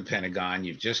job in the Pentagon,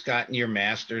 you've just gotten your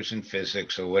master's in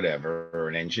physics or whatever, or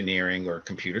in engineering or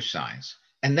computer science,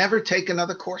 and never take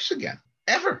another course again,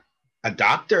 ever. A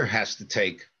doctor has to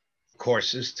take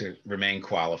courses to remain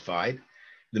qualified.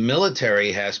 The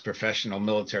military has professional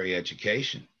military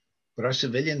education, but our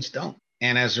civilians don't.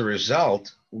 And as a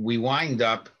result, we wind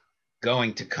up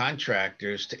going to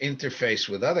contractors to interface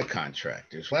with other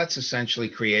contractors. Well, that's essentially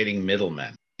creating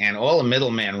middlemen. And all a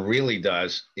middleman really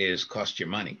does is cost you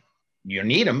money. You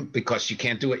need them because you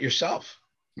can't do it yourself.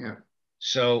 Yeah.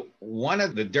 So one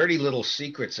of the dirty little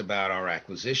secrets about our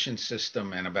acquisition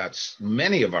system and about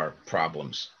many of our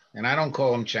problems, and I don't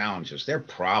call them challenges, they're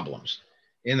problems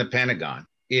in the Pentagon,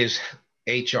 is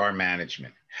HR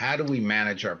management. How do we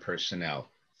manage our personnel?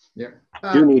 Yeah.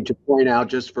 I do need to point out,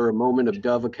 just for a moment of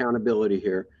Dove accountability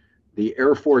here, the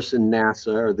Air Force and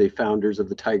NASA are the founders of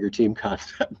the Tiger Team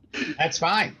concept. That's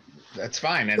fine. That's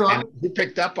fine. And who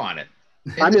picked up on it?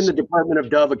 I'm in the Department of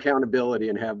Dove accountability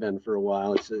and have been for a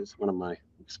while. It's one of my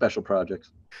special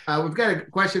projects. We've got a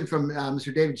question from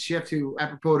Mr. David Schiff, who,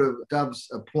 apropos to Dove's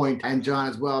point, and John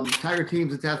as well. Tiger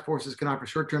teams and task forces can offer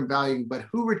short-term value, but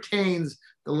who retains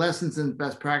the lessons and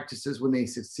best practices when they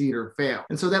succeed or fail?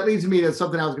 And so that leads me to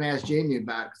something I was going to ask Jamie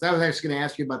about, because I was actually going to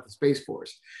ask you about the Space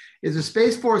Force. Is the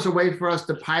Space Force a way for us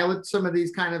to pilot some of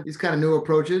these kind of new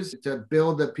approaches to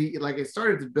build the PE, like it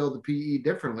started to build the PE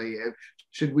differently?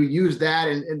 Should we use that?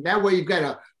 And that way you've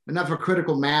got enough of a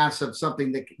critical mass of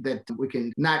something that we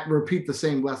can not repeat the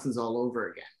same lessons all over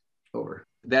again. Over.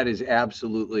 That is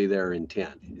absolutely their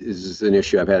intent. This is an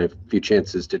issue I've had a few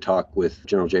chances to talk with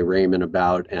General Jay Raymond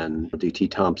about, and D.T.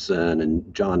 Thompson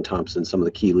and John Thompson, some of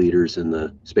the key leaders in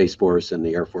the Space Force and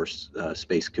the Air Force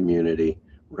space community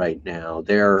right now.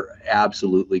 They're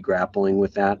absolutely grappling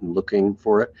with that and looking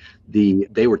for it.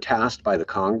 They were tasked by the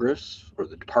Congress, or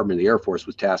the Department of the Air Force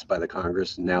was tasked by the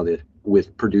Congress, and now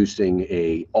with producing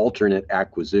a alternate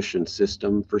acquisition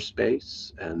system for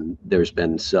space. And there's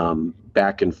been some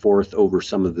back and forth over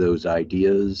some of those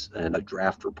ideas, and a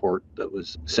draft report that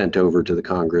was sent over to the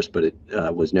Congress, but it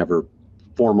was never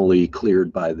formally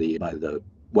cleared by the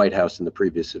White House in the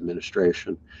previous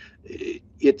administration.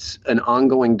 It's an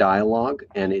ongoing dialogue,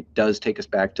 and it does take us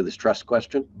back to this trust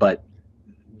question, but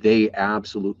they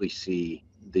absolutely see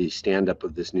the stand-up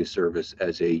of this new service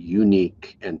as a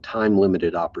unique and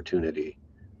time-limited opportunity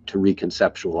to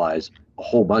reconceptualize a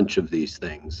whole bunch of these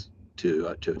things,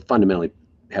 to fundamentally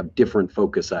have different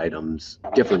focus items,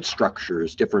 different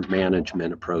structures, different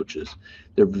management approaches.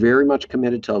 They're very much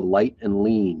committed to a light and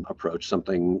lean approach,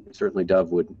 something certainly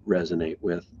Dov would resonate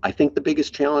with. I think the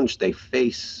biggest challenge they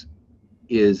face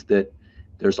is that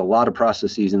there's a lot of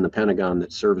processes in the Pentagon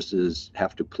that services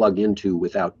have to plug into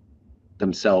without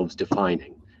themselves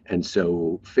defining. And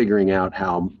so figuring out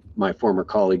how my former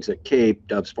colleagues at CAPE,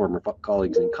 Dov's former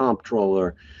colleagues in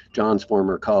Comptroller, John's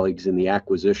former colleagues in the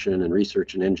acquisition and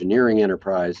research and engineering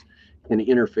enterprise can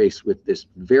interface with this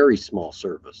very small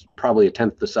service, probably a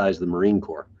tenth the size of the Marine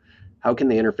Corps. How can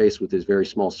they interface with this very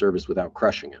small service without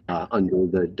crushing it under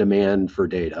the demand for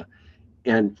data?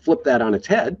 And flip that on its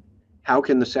head. How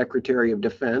can the Secretary of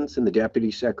Defense and the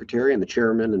Deputy Secretary and the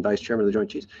Chairman and Vice Chairman of the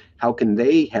Joint Chiefs, how can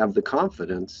they have the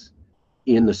confidence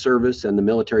in the service and the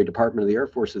military department of the Air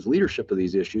Force's leadership of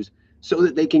these issues so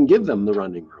that they can give them the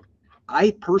running room? I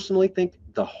personally think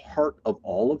the heart of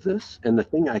all of this, and the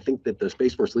thing I think that the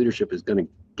Space Force leadership is going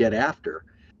to get after,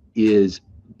 is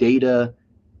data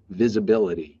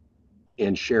visibility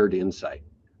and shared insight.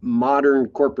 Modern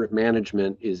corporate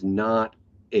management is not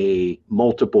a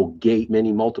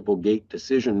many multiple gate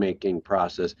decision-making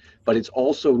process, but it's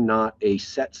also not a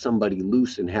set somebody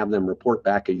loose and have them report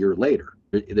back a year later.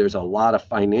 There's a lot of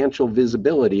financial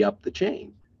visibility up the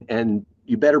chain. And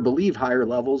you better believe higher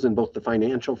levels in both the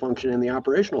financial function and the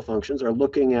operational functions are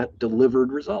looking at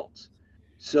delivered results.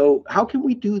 So how can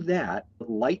we do that in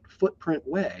a light footprint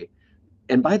way?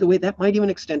 And by the way, that might even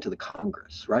extend to the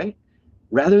Congress, right?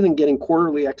 Rather than getting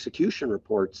quarterly execution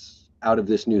reports out of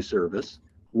this new service,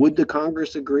 would the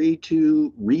Congress agree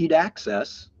to read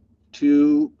access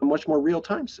to a much more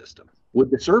real-time system? Would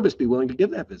the service be willing to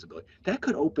give that visibility? That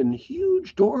could open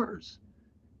huge doors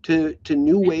to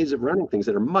new ways of running things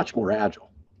that are much more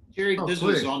agile. Jerry, this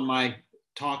was on my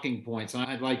talking points.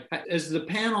 I'd like, as the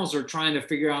panels are trying to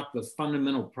figure out the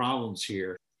fundamental problems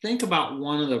here, think about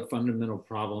one of the fundamental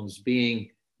problems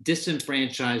being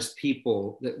disenfranchised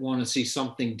people that want to see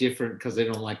something different because they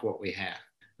don't like what we have.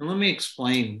 And let me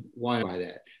explain why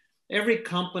that. Every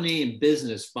company and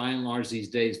business, by and large these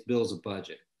days, builds a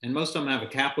budget. And most of them have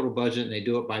a capital budget and they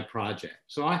do it by project.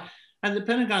 So the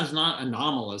Pentagon's not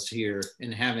anomalous here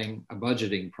in having a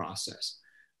budgeting process.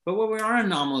 But what we are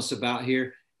anomalous about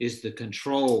here is the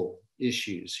control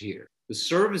issues here. The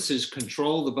services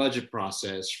control the budget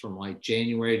process from like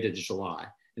January to July.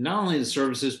 And not only the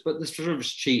services, but the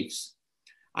service chiefs.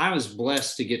 I was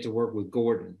blessed to get to work with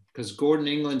Gordon because Gordon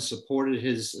England supported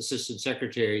his assistant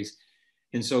secretaries.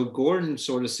 And so Gordon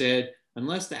sort of said,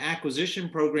 unless the acquisition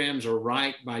programs are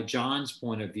right by John's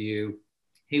point of view,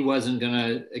 he wasn't going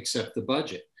to accept the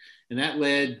budget. And that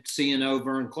led CNO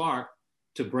Vern Clark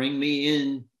to bring me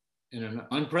in an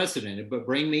unprecedented, but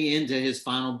bring me into his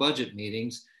final budget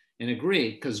meetings and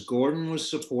agree because Gordon was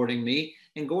supporting me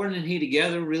and Gordon and he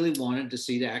together really wanted to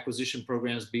see the acquisition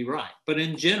programs be right. But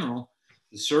in general,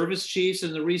 the service chiefs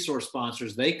and the resource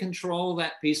sponsors, they control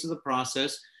that piece of the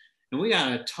process. And we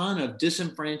got a ton of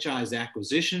disenfranchised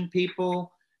acquisition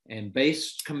people and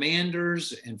base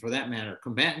commanders, and for that matter,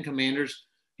 combatant commanders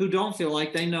who don't feel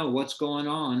like they know what's going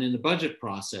on in the budget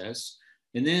process.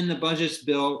 And then the budget's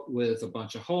built with a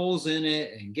bunch of holes in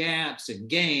it and gaps and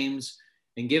games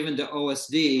and given to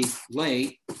OSD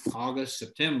late August,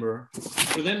 September,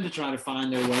 for them to try to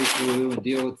find their way through and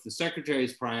deal with the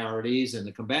secretary's priorities and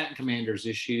the combatant commander's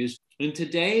issues. In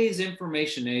today's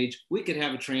information age, we could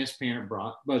have a transparent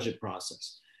budget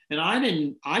process. And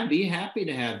I'd be happy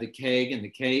to have the KEG and the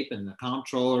CAPE and the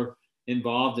comptroller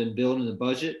involved in building the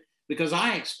budget because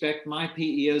I expect my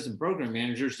PEOs and program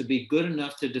managers to be good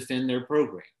enough to defend their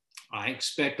program. I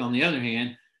expect, on the other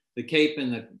hand, the CAPE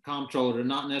and the comptroller to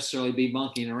not necessarily be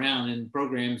monkeying around in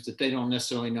programs that they don't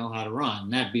necessarily know how to run.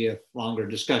 That'd be a longer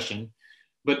discussion,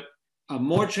 but a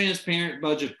more transparent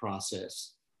budget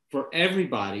process for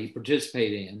everybody to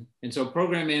participate in. And so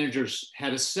program managers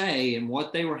had a say in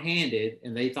what they were handed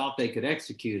and they thought they could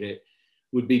execute it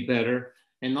would be better.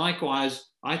 And likewise,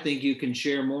 I think you can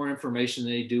share more information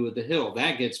than they do with the Hill.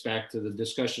 That gets back to the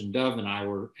discussion Dov and I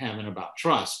were having about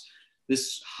trust.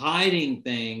 This hiding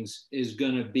things is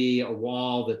going to be a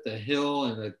wall that the Hill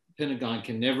and the Pentagon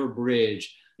can never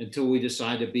bridge until we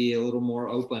decide to be a little more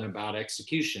open about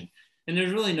execution. And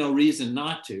there's really no reason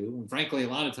not to. And frankly, a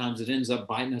lot of times it ends up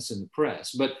biting us in the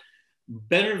press. But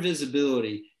better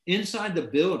visibility inside the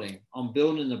building on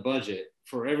building the budget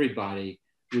for everybody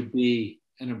would be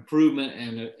an improvement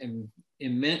and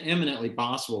eminently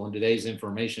possible in today's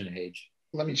information age.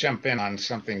 Let me jump in on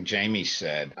something Jamie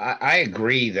said. I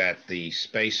agree that the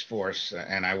Space Force,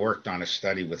 and I worked on a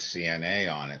study with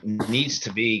CNA on it, needs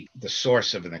to be the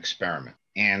source of an experiment.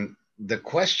 And the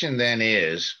question then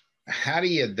is, how do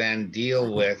you then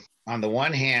deal with, on the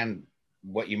one hand,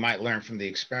 what you might learn from the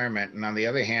experiment, and on the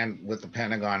other hand, with the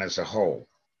Pentagon as a whole?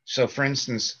 So for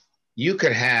instance, you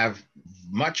could have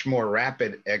much more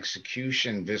rapid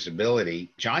execution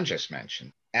visibility, John just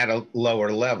mentioned, at a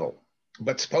lower level.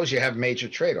 But suppose you have major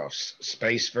trade-offs,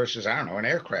 space versus, I don't know, an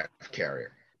aircraft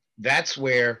carrier. That's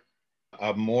where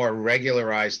a more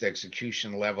regularized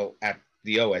execution level at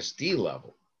the OSD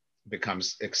level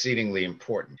becomes exceedingly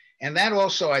important. And that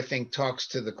also, I think, talks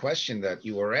to the question that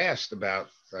you were asked about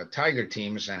Tiger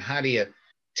teams and how do you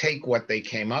take what they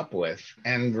came up with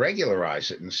and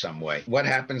regularize it in some way. What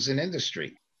happens in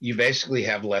industry? You basically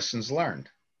have lessons learned.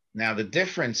 Now, the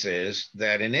difference is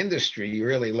that in industry, you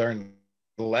really learn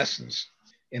the lessons.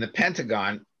 In the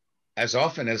Pentagon, as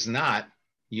often as not,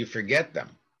 you forget them.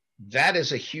 That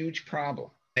is a huge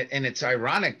problem. And it's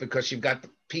ironic because you've got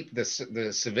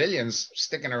the civilians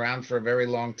sticking around for a very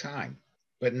long time.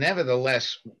 But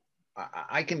nevertheless,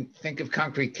 I can think of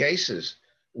concrete cases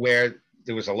where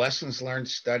there was a lessons learned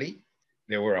study.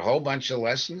 There were a whole bunch of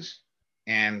lessons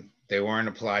and they weren't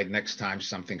applied next time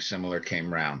something similar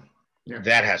came around. Yeah.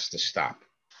 That has to stop.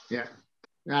 Yeah.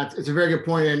 It's a very good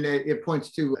point, and it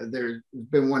points to there's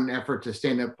been one effort to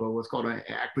stand up what's called an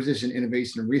Acquisition,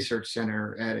 Innovation, and Research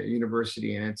Center at a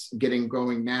university, and it's getting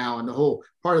going now. And the whole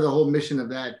part of the whole mission of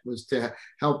that was to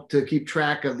help to keep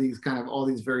track of these kind of all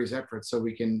these various efforts so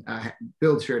we can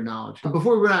build shared knowledge.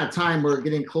 Before we run out of time, we're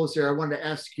getting closer. I wanted to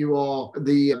ask you all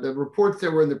the reports that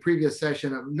were in the previous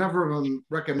session. A number of them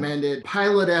recommended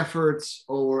pilot efforts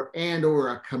or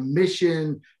a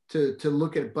commission to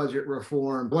look at budget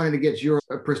reform. I wanted to get your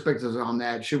perspectives on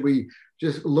that. Should we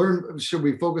just should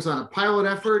we focus on a pilot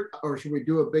effort or should we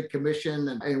do a big commission?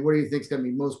 And what do you think is going to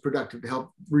be most productive to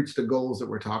help reach the goals that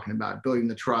we're talking about, building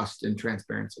the trust and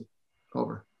transparency?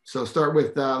 Over. So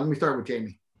let me start with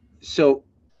Jamie. So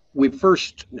we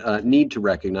first need to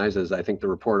recognize, as I think the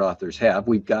report authors have,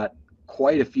 we've got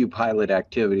quite a few pilot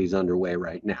activities underway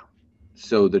right now.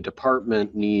 So the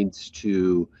department needs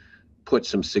to put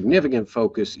some significant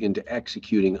focus into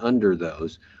executing under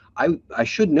those. I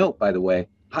should note, by the way,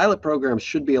 pilot programs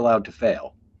should be allowed to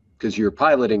fail because you're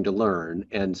piloting to learn.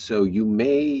 And so you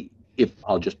may, if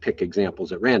I'll just pick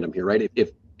examples at random here, right? If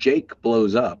Jake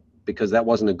blows up because that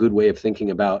wasn't a good way of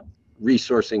thinking about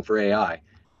resourcing for AI,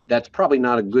 that's probably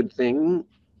not a good thing,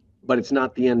 but it's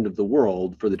not the end of the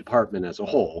world for the department as a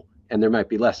whole. And there might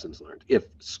be lessons learned. If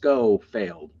SCO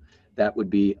failed, that would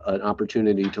be an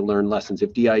opportunity to learn lessons.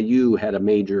 If DIU had a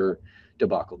major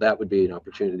debacle, that would be an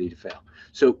opportunity to fail.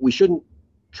 So we shouldn't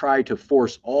try to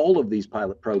force all of these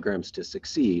pilot programs to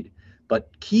succeed, but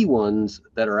key ones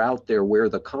that are out there where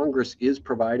the Congress is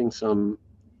providing some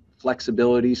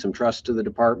flexibility, some trust to the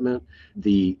department,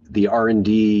 the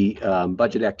R&D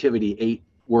budget activity 8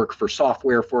 work for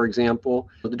software, for example.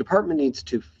 The department needs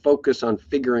to focus on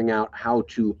figuring out how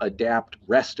to adapt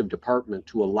rest of department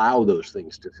to allow those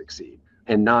things to succeed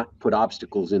and not put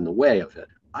obstacles in the way of it.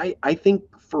 I think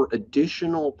for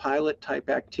additional pilot type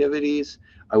activities,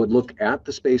 I would look at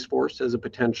the Space Force as a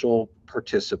potential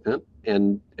participant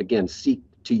and again, seek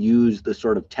to use the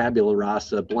sort of tabula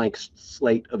rasa blank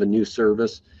slate of a new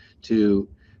service to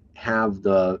have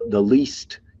the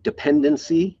least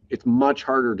dependency. It's much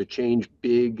harder to change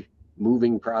big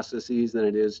moving processes than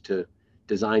it is to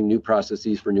design new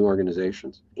processes for new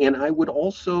organizations. And I would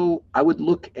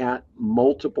look at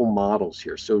multiple models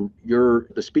here. So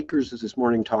the speakers this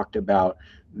morning talked about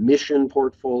mission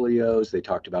portfolios, they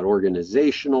talked about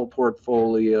organizational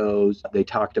portfolios, they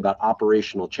talked about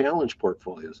operational challenge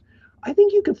portfolios. I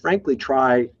think you can frankly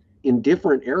try in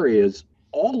different areas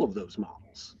all of those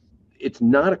models. it's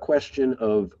not a question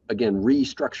of, again,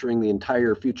 restructuring the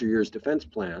entire future years defense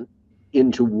plan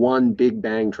into one big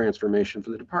bang transformation for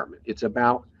the department. It's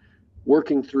about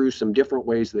working through some different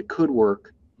ways that could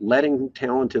work, letting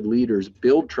talented leaders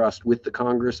build trust with the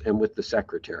Congress and with the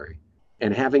Secretary,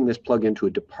 and having this plug into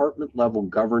a department level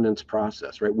governance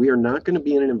process, right? We are not going to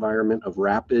be in an environment of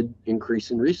rapid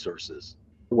increase in resources.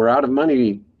 We're out of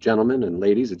money, gentlemen and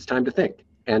ladies. It's time to think.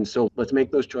 And so let's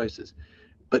make those choices.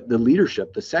 But the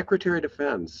leadership, the Secretary of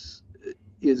Defense,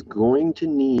 is going to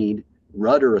need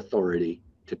rudder authority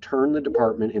to turn the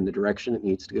department in the direction it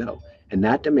needs to go. And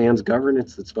that demands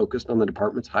governance that's focused on the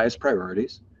department's highest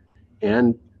priorities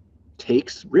and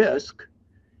takes risk,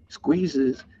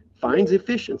 squeezes, finds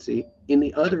efficiency in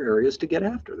the other areas to get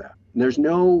after that. And there's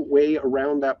no way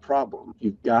around that problem.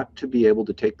 You've got to be able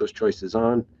to take those choices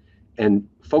on and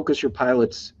focus your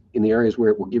pilots in the areas where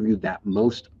it will give you that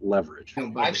most leverage.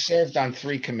 I've served on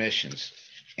 3 commissions.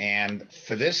 And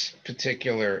for this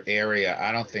particular area,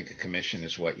 I don't think a commission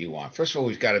is what you want. First of all,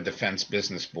 we've got a defense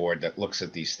business board that looks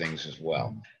at these things as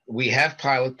well. We have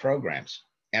pilot programs.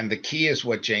 And the key is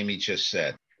what Jamie just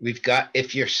said. We've got,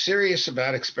 if you're serious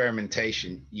about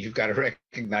experimentation, you've got to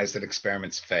recognize that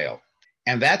experiments fail.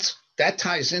 And that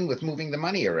ties in with moving the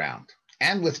money around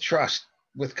and with trust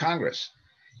with Congress.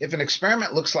 If an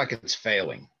experiment looks like it's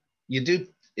failing,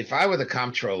 if I were the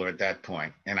comptroller at that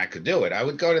point and I could do it, I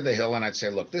would go to the Hill and I'd say,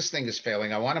 look, this thing is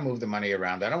failing. I want to move the money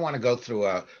around. I don't want to go through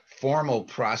a formal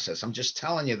process. I'm just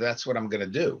telling you that's what I'm going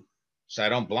to do. So I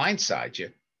don't blindside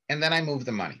you. And then I move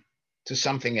the money to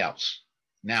something else.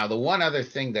 Now, the one other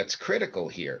thing that's critical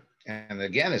here, and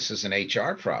again, this is an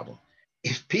HR problem.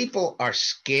 If people are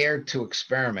scared to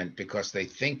experiment because they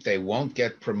think they won't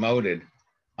get promoted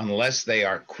unless they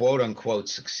are quote unquote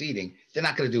succeeding, they're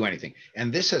not going to do anything.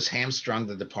 And this has hamstrung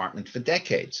the department for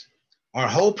decades. Our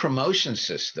whole promotion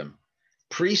system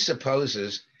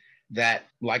presupposes that,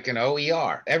 like an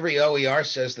OER, every OER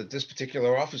says that this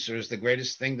particular officer is the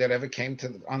greatest thing that ever came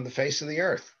on the face of the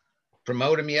earth.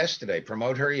 Promote him yesterday,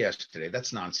 promote her yesterday.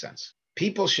 That's nonsense.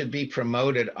 People should be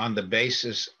promoted on the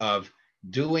basis of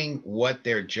doing what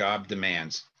their job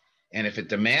demands. And if it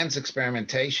demands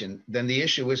experimentation, then the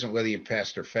issue isn't whether you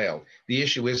passed or failed. The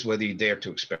issue is whether you dare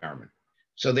to experiment.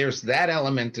 So there's that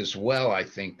element as well, I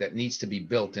think, that needs to be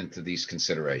built into these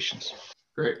considerations.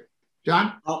 Great.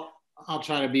 John? I'll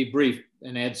try to be brief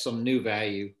and add some new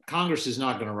value. Congress is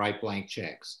not going to write blank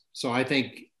checks. So I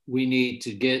think we need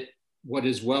to get what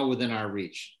is well within our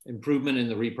reach. Improvement in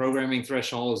the reprogramming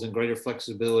thresholds and greater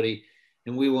flexibility.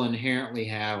 And we will inherently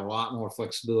have a lot more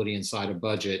flexibility inside a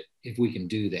budget if we can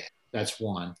do that. That's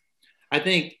one. I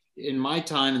think in my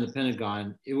time in the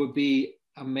Pentagon, it would be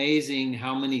amazing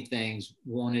how many things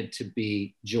wanted to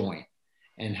be joint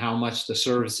and how much the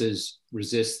services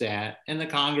resist that. And the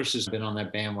Congress has been on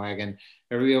that bandwagon.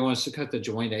 Everybody wants to cut the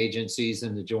joint agencies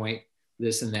and the joint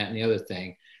this and that and the other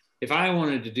thing. If I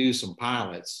wanted to do some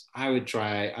pilots, I would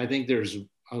try. I think there's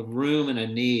a room and a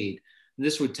need.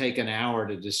 This would take an hour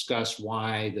to discuss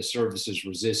why the services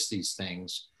resist these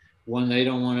things. One, they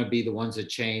don't want to be the ones that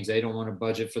change. They don't want to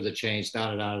budget for the change,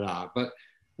 But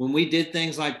when we did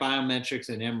things like biometrics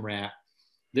and MRAP,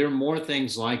 there are more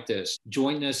things like this.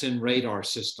 Jointness in radar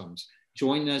systems,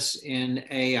 jointness in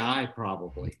AI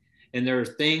probably. And there are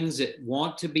things that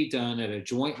want to be done at a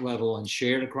joint level and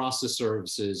shared across the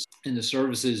services, and the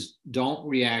services don't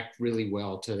react really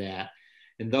well to that.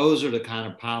 And those are the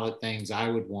kind of pilot things I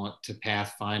would want to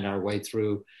pathfind our way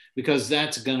through, because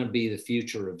that's going to be the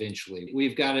future eventually.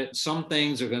 We've got it. Some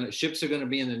things ships are going to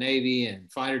be in the Navy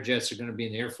and fighter jets are going to be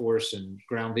in the Air Force and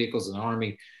ground vehicles in the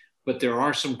Army. But there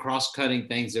are some cross-cutting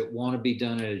things that want to be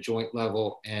done at a joint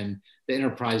level, and the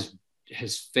enterprise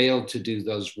has failed to do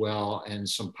those well. And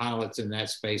some pilots in that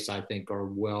space, I think, are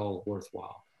well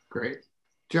worthwhile. Great.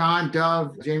 John,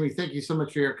 Dov, Jamie, thank you so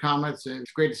much for your comments.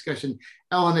 It's a great discussion.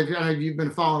 Ellen, if you've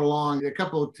been following along, a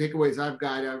couple of takeaways I've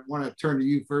got. I want to turn to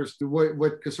you first.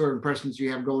 What sort of impressions do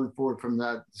you have going forward from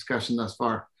that discussion thus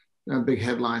far? Big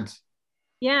headlines.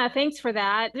 Yeah, thanks for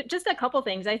that. Just a couple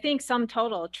things. I think sum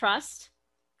total, trust,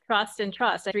 and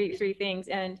trust. Three things.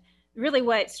 And really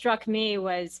what struck me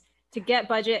was to get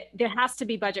budget, there has to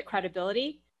be budget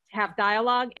credibility, to have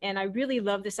dialogue. And I really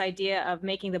love this idea of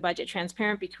making the budget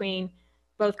transparent between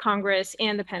both Congress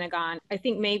and the Pentagon. I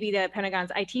think maybe the Pentagon's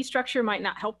IT structure might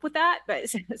not help with that, but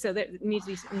so that needs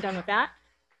to be done with that.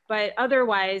 But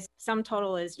otherwise, sum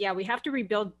total is, we have to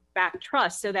rebuild back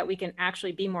trust so that we can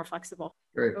actually be more flexible.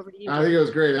 Great. Over to you, I think it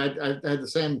was great. I had the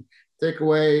same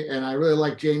takeaway. And I really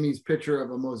like Jamie's picture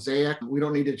of a mosaic. We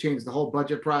don't need to change the whole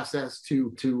budget process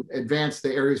to advance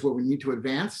the areas where we need to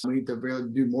advance. We need to really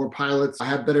do more pilots,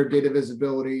 have better data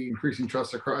visibility, increasing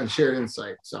trust across, and shared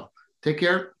insight. So take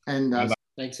care. And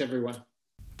thanks, everyone.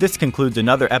 This concludes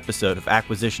another episode of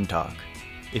Acquisition Talk.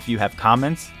 If you have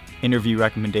comments, interview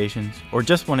recommendations, or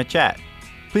just want to chat,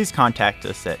 please contact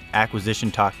us at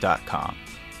acquisitiontalk.com.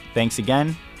 Thanks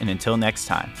again, and until next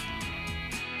time.